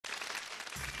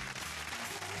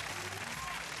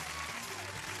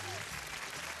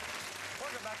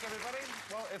back, everybody.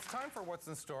 Well, it's time for What's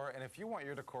in Store, and if you want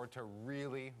your decor to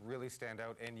really, really stand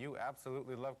out, and you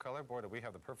absolutely love color, boy, do we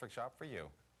have the perfect shop for you.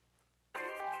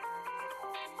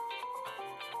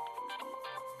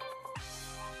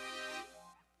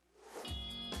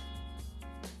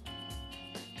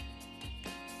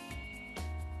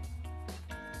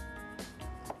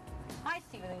 Hi,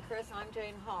 Stephen and Chris. I'm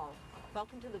Jane Hall.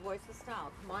 Welcome to the Voice of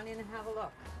Style. Come on in and have a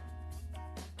look.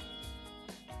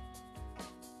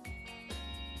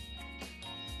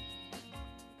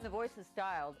 The Voice of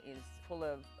Style is full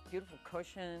of beautiful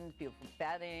cushions, beautiful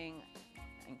bedding,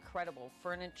 incredible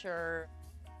furniture,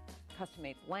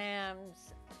 custom-made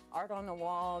lamps, art on the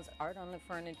walls, art on the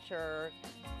furniture.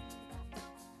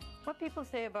 What people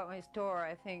say about my store,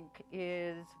 I think,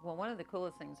 is, well, one of the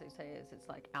coolest things they say is it's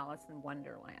like Alice in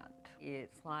Wonderland.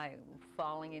 It's like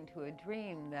falling into a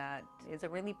dream that is a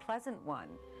really pleasant one.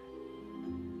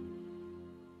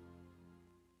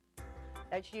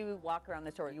 As you walk around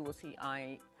the store, you will see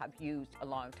I have used a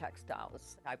lot of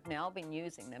textiles. I've now been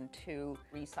using them to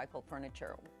recycle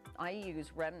furniture. I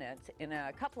use remnants in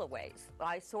a couple of ways.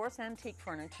 I source antique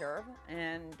furniture,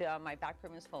 and my back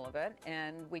room is full of it,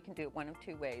 and we can do it one of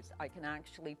two ways. I can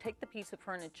actually take the piece of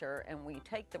furniture, and we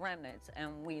take the remnants,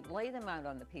 and we lay them out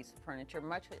on the piece of furniture,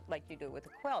 much like you do with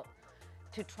a quilt,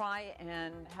 to try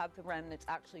and have the remnants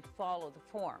actually follow the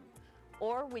form.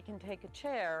 Or we can take a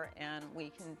chair and we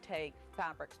can take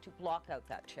fabrics to block out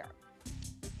that chair.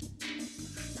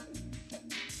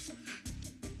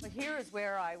 But here is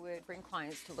where I would bring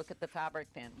clients to look at the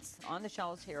fabric bins. On the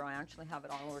shelves here, I actually have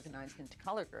it all organized into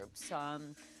color groups.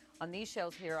 On these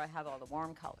shelves here, I have all the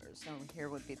warm colors. So here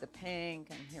would be the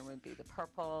pink, and here would be the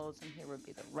purples, and here would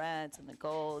be the reds and the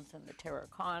golds and the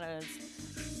terracottas.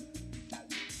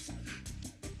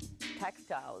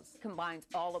 Textiles combines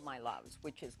all of my loves,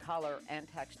 which is color and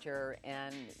texture,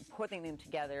 and putting them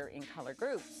together in color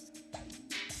groups.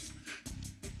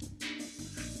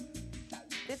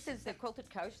 This is the quilted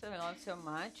couch that I love so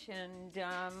much, and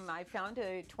I found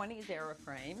a 20s era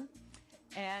frame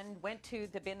and went to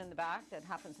the bin in the back that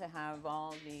happens to have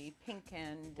all the pink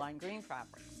and lime green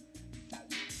fabrics.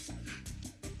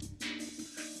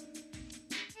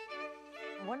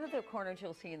 One of the corners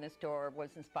you'll see in this store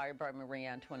was inspired by Marie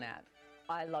Antoinette.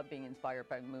 I love being inspired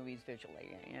by movies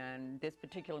visually, and this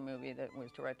particular movie that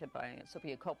was directed by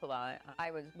Sofia Coppola,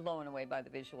 I was blown away by the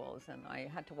visuals, and I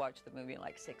had to watch the movie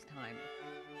like 6 times.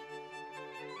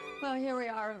 Well, here we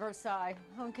are in Versailles.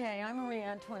 Okay, I'm Marie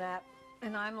Antoinette,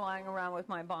 and I'm lying around with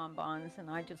my bonbons, and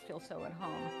I just feel so at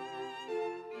home.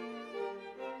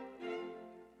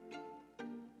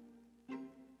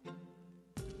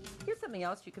 Here's something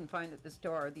else you can find at the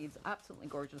store, these absolutely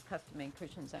gorgeous custom-made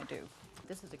cushions I do.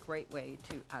 This is a great way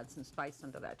to add some spice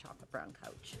under that chocolate brown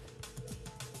couch.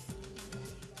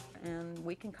 And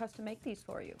we can custom make these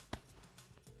for you.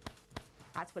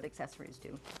 That's what accessories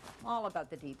do. All about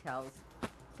the details.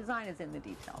 Design is in the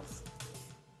details.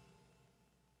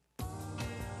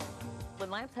 When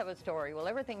lamps have a story, well,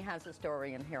 everything has a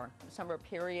story in here. Some are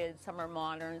period, some are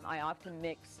modern. I often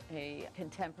mix a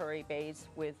contemporary base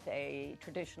with a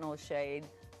traditional shade.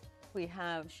 We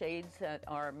have shades that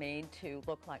are made to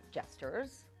look like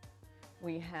jesters.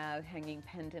 We have hanging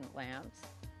pendant lamps.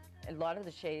 A lot of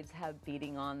the shades have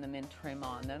beading on them and trim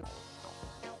on them.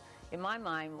 In my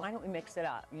mind, why don't we mix it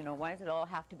up? You know, why does it all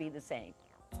have to be the same?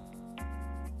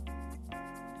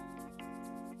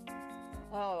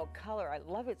 Oh, color, I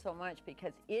love it so much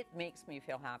because it makes me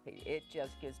feel happy. It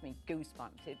just gives me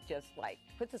goosebumps. It just like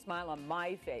puts a smile on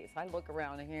my face. I look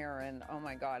around here and oh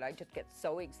my God, I just get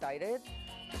so excited.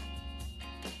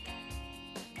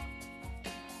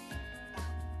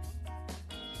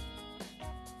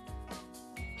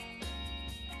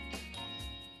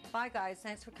 Bye guys,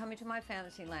 thanks for coming to my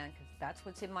fantasy land because that's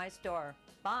what's in my store.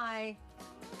 Bye.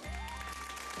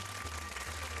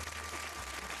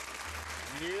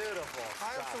 Beautiful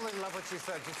I stuff. absolutely love what she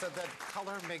said. She said that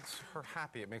color makes her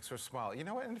happy. It makes her smile. You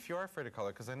know what? And if you are afraid of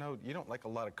color, because I know you don't like a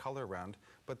lot of color around,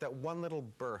 but that one little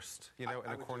burst, you know,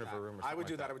 in a corner of a room or something I would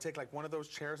do like that. I would take like one of those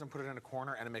chairs and put it in a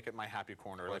corner and make it my happy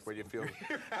corner, like where you feel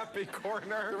your happy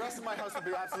corner. The rest of my house would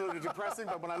be absolutely depressing,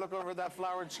 but when I look over at that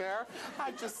flowered chair,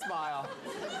 I just smile.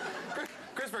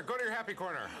 Christopher, go to your happy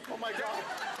corner. Oh my God.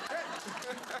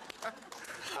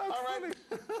 All right.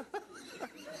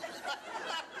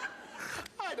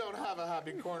 I don't have a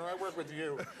happy corner. I work with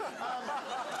you.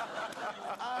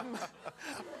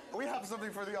 We have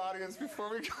something for the audience before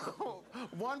we go.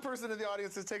 One person in the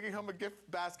audience is taking home a gift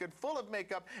basket full of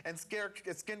makeup and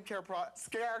skincare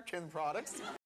products.